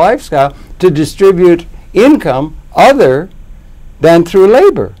fulfilled lifestyle, to distribute income other than through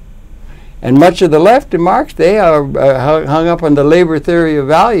labor. And much of the left in Marx, they are hung up on the labor theory of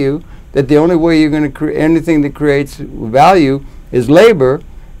value, that the only way you're going to create anything that creates value is labor,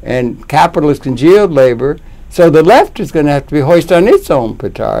 and capitalists can yield labor. So the left is going to have to be hoisted on its own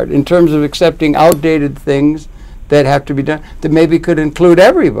petard in terms of accepting outdated things that have to be done, that maybe could include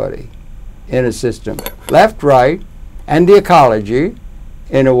everybody in a system, left, right, and the ecology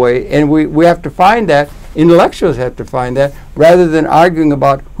in a way. And we have to find that, intellectuals have to find that, rather than arguing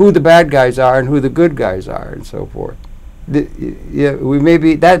about who the bad guys are and who the good guys are and so forth.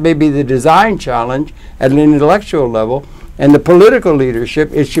 That may be the design challenge at an intellectual level, and the political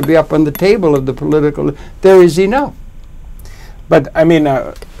leadership, it should be up on the table of the political, there is enough. But I mean,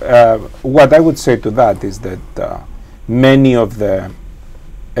 what I would say to that is that many of the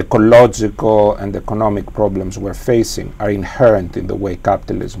ecological and economic problems we're facing are inherent in the way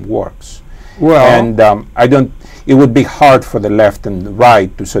capitalism works. Well, and it would be hard for the left and the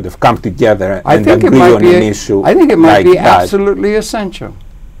right to sort of come together and agree on an issue. I think it might like be that. Absolutely essential.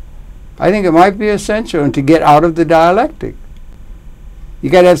 I think it might be essential, and to get out of the dialectic. You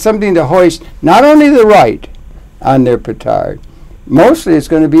got to have something to hoist not only the right on their petard. Mostly it's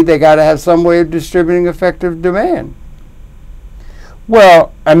going to be they got to have some way of distributing effective demand.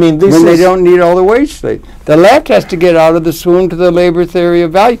 Well, I mean, when they don't need all the wage slaves. The left has to get out of the swoon to the labor theory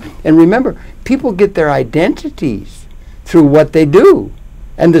of value. And remember, people get their identities through what they do.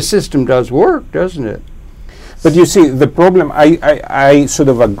 And the system does work, doesn't it? But you see, the problem, I sort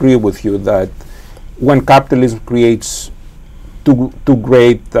of agree with you that when capitalism creates too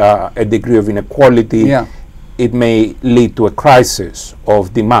great a degree of inequality, it may lead to a crisis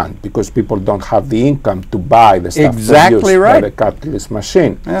of demand because people don't have the income to buy the stuff produced by the capitalist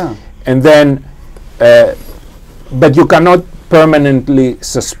machine. And then, but you cannot permanently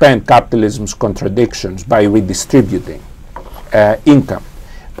suspend capitalism's contradictions by redistributing income.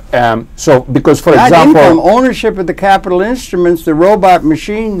 So, because for example, income, ownership of the capital instruments, the robot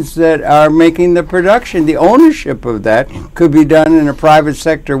machines that are making the production, the ownership of that could be done in a private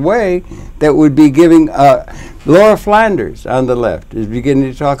sector way that would be giving. Laura Flanders on the left is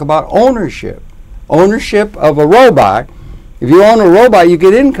beginning to talk about ownership of a robot. If you own a robot, you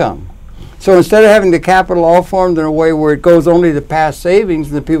get income. So instead of having the capital all formed in a way where it goes only to past savings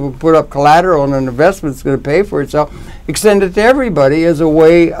and the people put up collateral and an investment that's going to pay for itself, extend it to everybody as a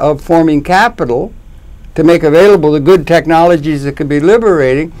way of forming capital to make available the good technologies that could be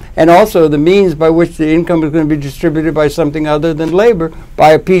liberating, and also the means by which the income is going to be distributed by something other than labor,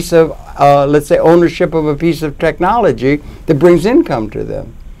 by a piece of, let's say, ownership of a piece of technology that brings income to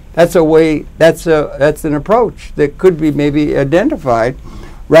them. That's a way, that's an approach that could be maybe identified,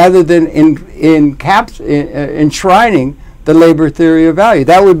 rather than enshrining the labor theory of value.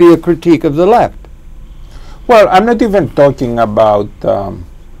 That would be a critique of the left. Well, I'm not even talking about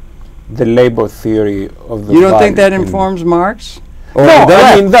the labor theory of the. You don't think that informs Marx? Or no,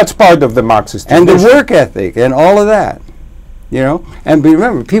 I mean that's part of the Marxist and the work ethic and all of that, you know. And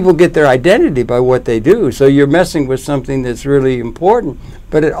remember, people get their identity by what they do. So you're messing with something that's really important,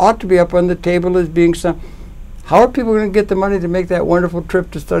 but it ought to be up on the table as being some. How are people going to get the money to make that wonderful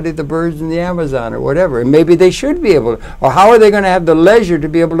trip to study the birds in the Amazon or whatever? And maybe they should be able to. Or how are they going to have the leisure to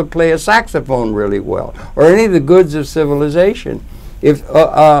be able to play a saxophone really well? Or any of the goods of civilization? if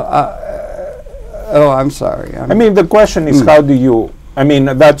oh, I'm sorry. I mean, the question is how do you, I mean,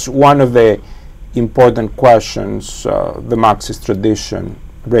 that's one of the important questions the Marxist tradition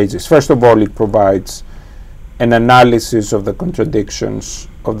raises. First of all, it provides an analysis of the contradictions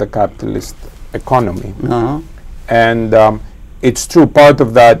of the capitalist economy. And it's true, part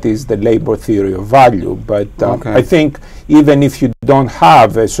of that is the labor theory of value, but I think even if you don't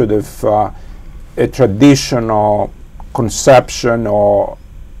have a sort of a traditional conception or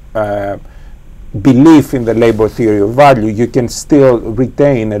belief in the labor theory of value, you can still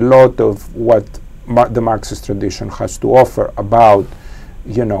retain a lot of what the Marxist tradition has to offer about,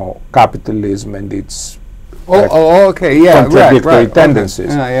 you know, capitalism and its contradictory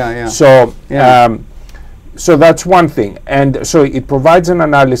tendencies. So, so that's one thing. And so it provides an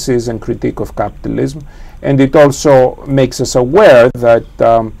analysis and critique of capitalism, and it also makes us aware that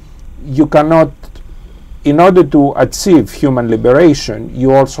you cannot, in order to achieve human liberation,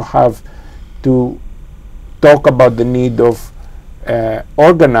 you also have to talk about the need of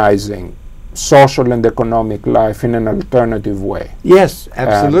organizing social and economic life in an alternative way. Yes,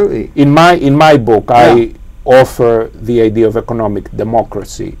 absolutely. In my book, I offer the idea of economic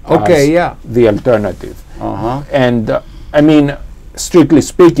democracy as the alternative. And I mean, strictly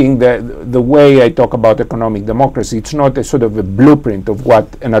speaking, the way I talk about economic democracy, it's not a sort of a blueprint of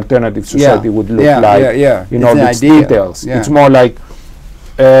what an alternative society would look like in all its details. It's more like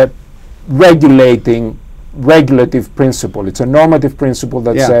regulative principle. It's a normative principle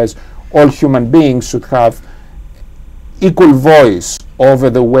that says all human beings should have equal voice over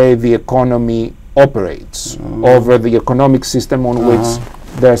the way the economy operates, over the economic system on which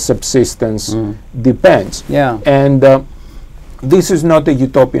their subsistence depends. And this is not a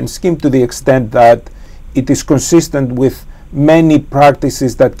utopian scheme to the extent that it is consistent with many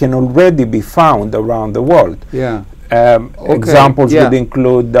practices that can already be found around the world. Examples would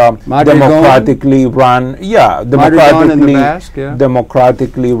include democratically run,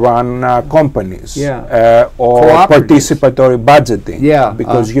 democratically run companies, or participatory budgeting,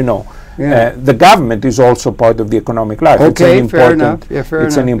 because you know the government is also part of the economic life. It's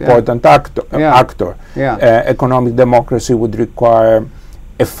an important actor. Economic democracy would require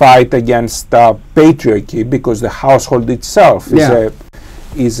a fight against patriarchy, because the household itself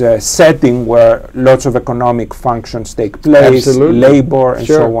is a setting where lots of economic functions take place, labor, and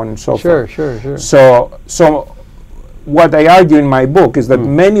so on and so forth. So what I argue in my book is that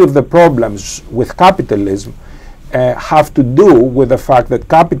many of the problems with capitalism have to do with the fact that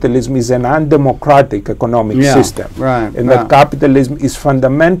capitalism is an undemocratic economic system, and that capitalism is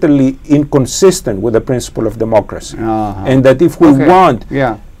fundamentally inconsistent with the principle of democracy, and that if we want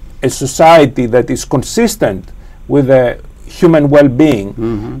a society that is consistent with the human well-being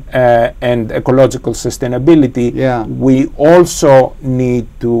and ecological sustainability, we also need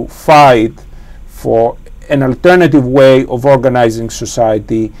to fight for an alternative way of organizing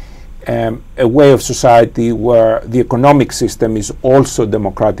society, a way of society where the economic system is also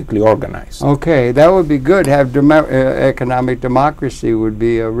democratically organized. Okay, that would be good. Have economic democracy would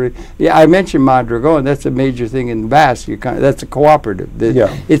be a I mentioned Mondragon. That's a major thing in VAST. That's a cooperative.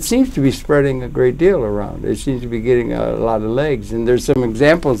 It seems to be spreading a great deal around. It seems to be getting a lot of legs, and there's some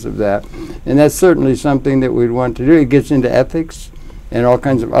examples of that. And that's certainly something that we'd want to do. It gets into ethics and all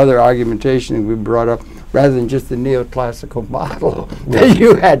kinds of other argumentation that we brought up, rather than just the neoclassical model that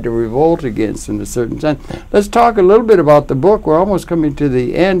you had to revolt against in a certain sense. Let's talk a little bit about the book. We're almost coming to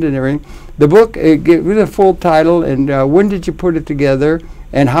the end and everything. The book, give it a full title, and when did you put it together,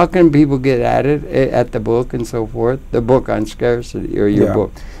 and how can people get at it, at the book and so forth? The book on scarcity, or your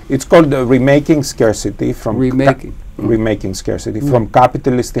book. It's called Remaking Scarcity, from Remaking Scarcity, from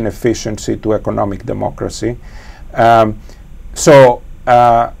capitalist inefficiency to economic democracy.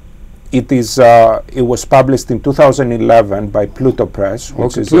 It was published in 2011 by Pluto Press,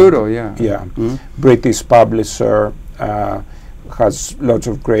 which is Pluto, British publisher, has lots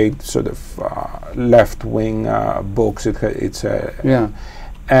of great sort of left-wing books.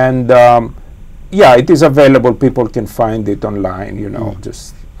 And it is available. People can find it online. You know,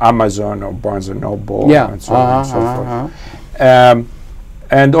 just Amazon or Barnes and Noble, and so on and so forth.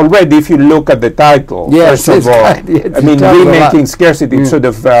 And already, if you look at the title, first of all, I mean, Remaking Scarcity, it's sort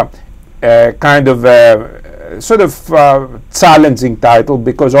of challenging title,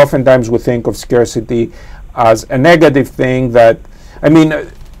 because oftentimes we think of scarcity as a negative thing. That, I mean,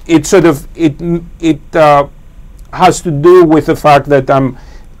 it has to do with the fact that I'm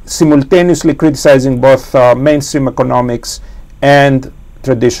simultaneously criticizing both mainstream economics and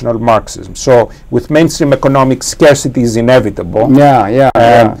traditional Marxism. So with mainstream economics, scarcity is inevitable.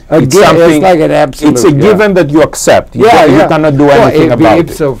 It's like an absolute. It's a given that you accept. You cannot do anything about it.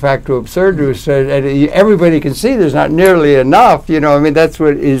 Ipso facto absurdus. Everybody can see there's not nearly enough. You know, I mean, that's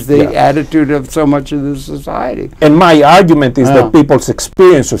what is the attitude of so much of the society. And my argument is that people's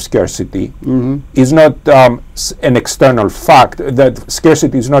experience of scarcity is not an external fact. That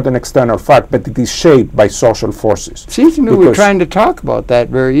scarcity is not an external fact, but it is shaped by social forces. Seems to me we're trying to talk about that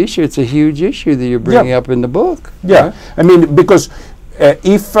very issue. It's a huge issue that you're bringing up in the book. I mean, because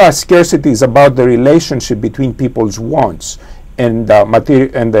if scarcity is about the relationship between people's wants and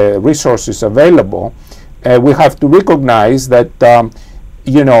the resources available, we have to recognize that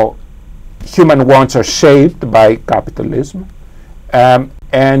you know, human wants are shaped by capitalism,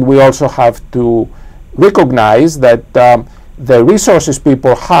 and we also have to recognize that the resources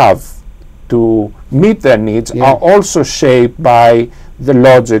people have to meet their needs are also shaped by the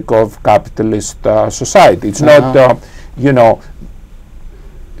logic of capitalist society. It's not, you know,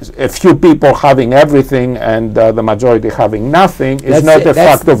 a few people having everything and the majority having nothing. It's not a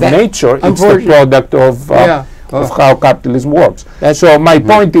fact of nature. It's the product of how capitalism works. So my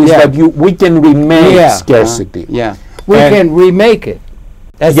point is that we can remake scarcity. We can remake it.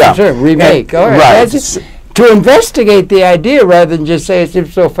 That's the term, remake. All right. To investigate the idea rather than just say it's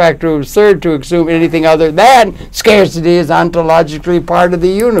ipso facto absurd to assume anything other than scarcity is ontologically part of the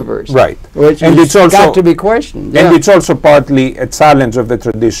universe. Right. Which it's also got to be questioned. And it's also partly a challenge of the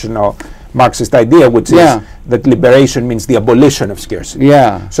traditional Marxist idea, which is that liberation means the abolition of scarcity.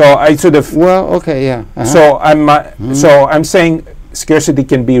 So I sort of So I'm saying scarcity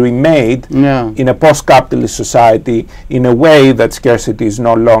can be remade in a post-capitalist society in a way that scarcity is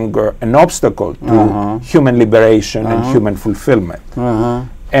no longer an obstacle to human liberation and human fulfillment.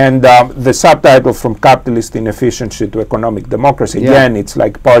 And the subtitle, From Capitalist Inefficiency to Economic Democracy, again, it's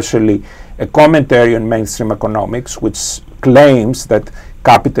like partially a commentary on mainstream economics, which claims that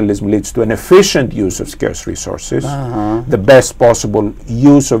capitalism leads to an efficient use of scarce resources, the best possible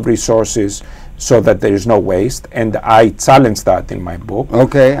use of resources so that there is no waste, and I challenge that in my book.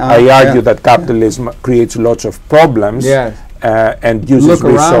 I argue that capitalism creates lots of problems and uses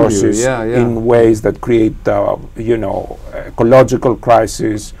resources in ways that create, you know, ecological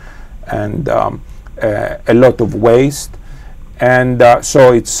crisis and a lot of waste. And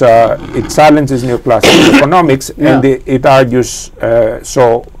so it challenges neoclassical economics, and it argues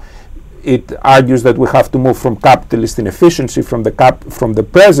it argues that we have to move from capitalist inefficiency from the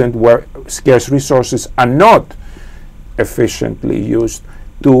present, where scarce resources are not efficiently used,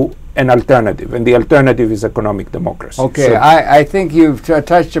 to an alternative, and the alternative is economic democracy. So I think you've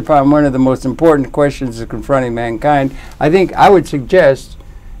touched upon one of the most important questions of confronting mankind. I think I would suggest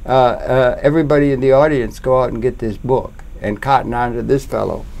everybody in the audience go out and get this book and cotton on to this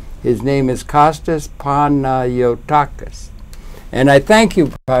fellow. His name is Costos Pananotakis. And I thank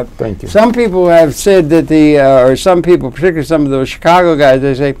you. Thank you. Some people have said that or some people, particularly some of those Chicago guys,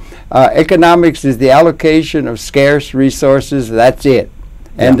 they say economics is the allocation of scarce resources. That's it.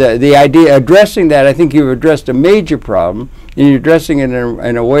 And the idea, addressing that, I think you've addressed a major problem, and you're addressing it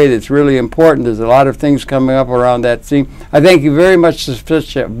in a way that's really important. There's a lot of things coming up around that theme. I thank you very much for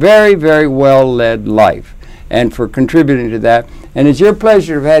such a very, very well-led life, and for contributing to that. And it's your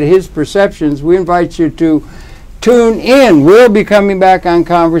pleasure to have had his perceptions. We invite you to tune in. We'll be coming back on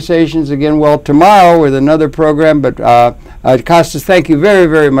Conversations again, well, tomorrow with another program. But Costas, thank you very,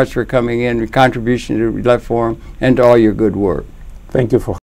 very much for coming in, your contribution to Left Forum, and to all your good work. Thank you for